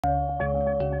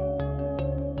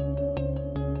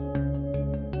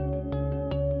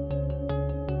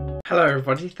Hello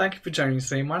everybody, thank you for joining us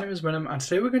today. My name is Willem and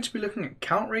today we're going to be looking at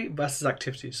count rate versus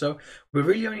activity. So we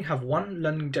really only have one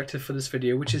learning objective for this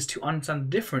video, which is to understand the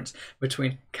difference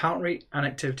between count rate and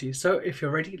activity. So if you're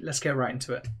ready, let's get right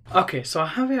into it. Okay, so I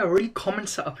have here a really common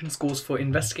setup in schools for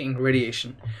investigating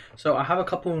radiation. So I have a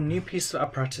couple new pieces of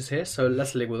apparatus here, so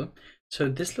let's label them. So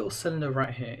this little cylinder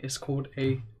right here is called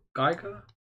a Geiger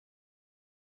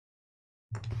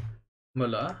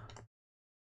Muller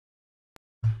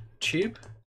tube.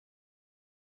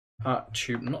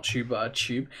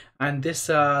 Tube, and this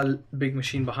big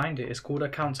machine behind it is called a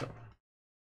counter.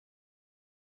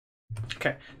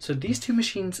 Okay, so these two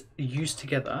machines used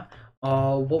together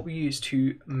are what we use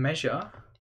to measure.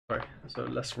 Sorry, so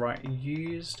let's write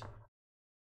used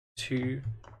to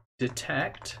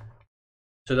detect.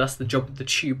 So that's the job of the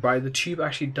tube, right? The tube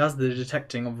actually does the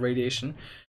detecting of radiation.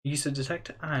 Used to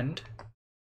detect and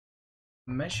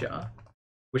measure,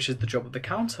 which is the job of the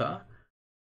counter,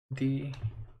 the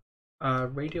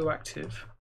radioactive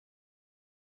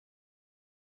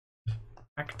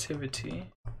activity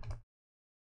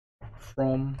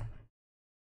from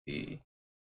the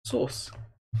source.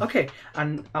 Okay,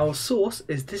 and our source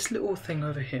is this little thing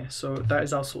over here. So that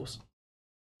is our source.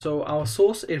 So our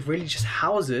source, it really just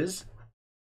houses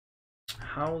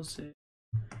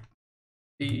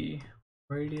the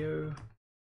radioactive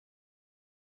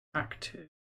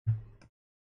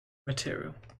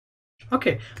material.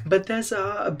 Okay, but there's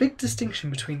a big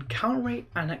distinction between count rate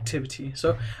and activity.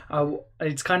 So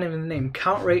it's kind of in the name.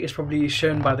 Count rate is probably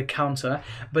shown by the counter,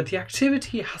 but the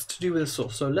activity has to do with the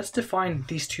source. So let's define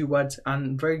these two words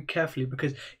and very carefully,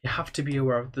 because you have to be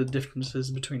aware of the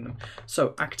differences between them.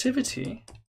 So activity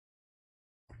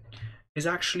is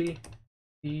actually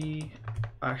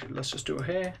let's just do it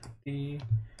here, the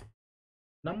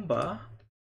number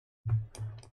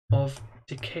of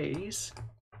decays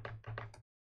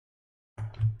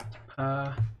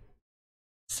per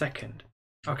second.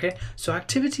 Okay, so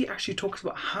activity actually talks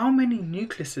about how many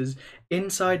nucleuses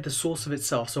inside the source of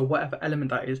itself, so whatever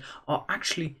element that is, are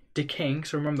actually decaying.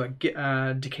 So remember,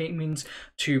 decay means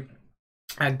to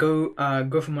go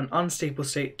from an unstable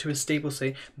state to a stable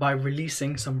state by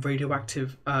releasing some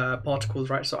radioactive particles,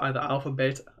 right? So either alpha,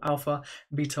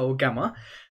 beta, or gamma.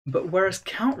 But whereas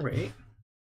count rate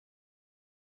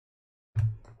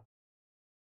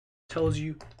tells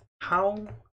you how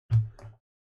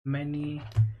many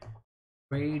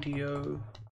radioactive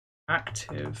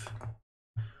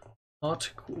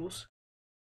particles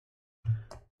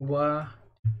were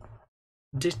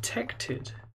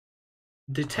detected.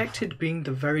 Detected being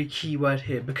the very key word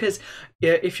here, because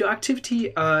if your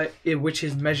activity, which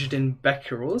is measured in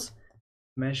becquerels,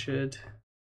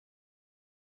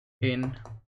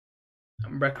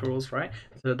 right?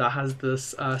 So that has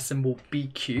this symbol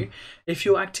BQ. If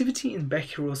your activity in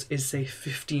becquerels is say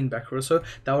 15 becquerels, so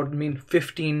that would mean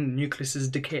 15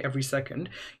 nucleuses decay every second,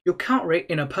 your count rate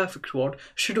in a perfect world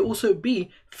should also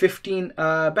be 15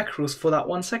 becquerels for that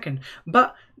 1 second.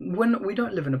 But when we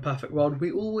don't live in a perfect world,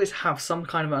 we always have some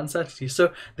kind of uncertainty.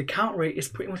 So the count rate is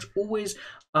pretty much always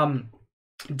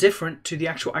different to the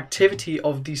actual activity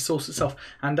of the source itself,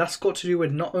 and that's got to do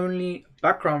with not only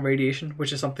background radiation,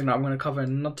 which is something that I'm going to cover in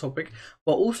another topic,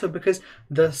 but also because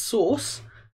the source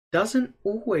doesn't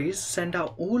always send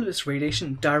out all of its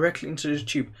radiation directly into the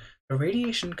tube. The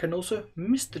radiation can also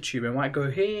miss the tube. It might go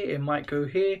here, it might go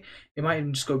here, it might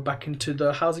even just go back into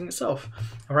the housing itself.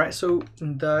 All right, so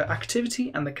the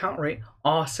activity and the count rate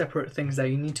are separate things that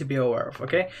you need to be aware of.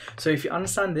 Okay, so if you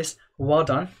understand this, well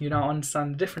done. You now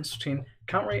understand the difference between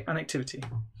count rate and activity.